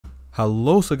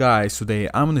Hello, so guys, today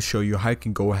I'm going to show you how you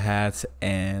can go ahead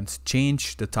and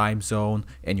change the time zone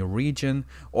in your region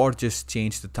or just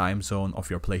change the time zone of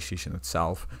your PlayStation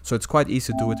itself. So it's quite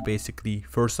easy to do it basically.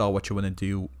 First of all, what you want to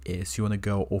do is you want to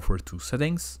go over to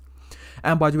settings.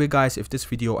 And by the way guys, if this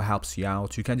video helps you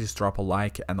out, you can just drop a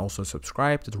like and also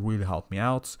subscribe. That really help me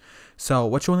out. So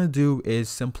what you want to do is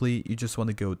simply you just want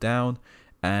to go down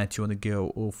and you want to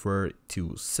go over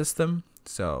to system.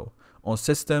 So on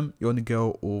system, you want to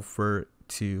go over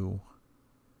to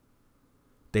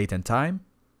date and time,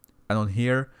 and on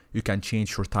here you can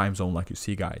change your time zone like you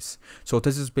see guys. So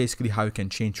this is basically how you can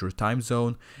change your time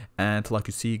zone, and like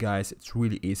you see guys, it's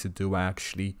really easy to do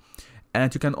actually.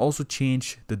 And you can also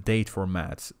change the date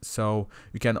format, so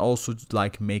you can also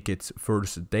like make it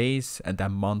first days and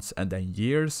then months and then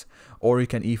years, or you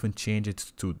can even change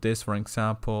it to this for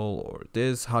example, or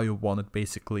this, how you want it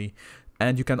basically.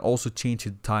 And you can also change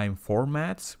the time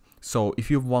format. So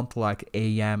if you want like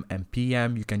AM and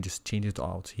PM, you can just change it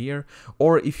out here.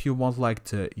 Or if you want like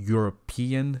the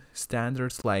European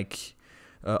standards, like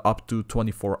up to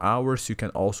 24 hours, you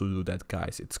can also do that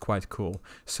guys. It's quite cool.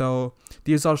 So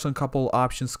these are some couple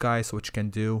options guys which you can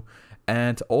do.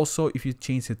 And also if you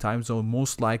change the time zone,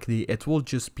 most likely it will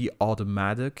just be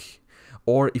automatic.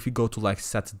 Or if you go to like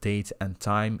set date and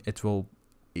time, it will,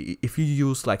 if you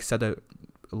use like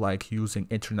like using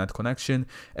internet connection,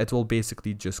 it will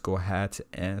basically just go ahead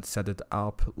and set it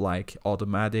up like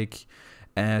automatic.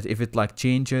 And if it like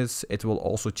changes, it will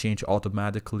also change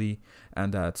automatically,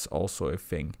 and that's also a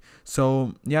thing.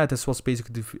 So yeah, this was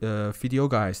basically the video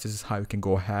guys. This is how you can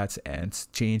go ahead and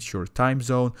change your time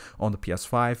zone on the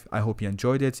PS5. I hope you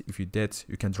enjoyed it. If you did,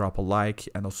 you can drop a like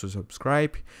and also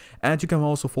subscribe, and you can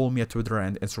also follow me at Twitter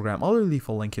and Instagram. I'll leave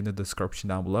a link in the description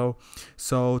down below.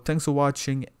 So thanks for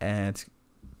watching and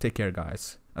take care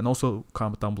guys, and also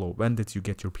comment down below, when did you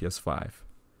get your PS5?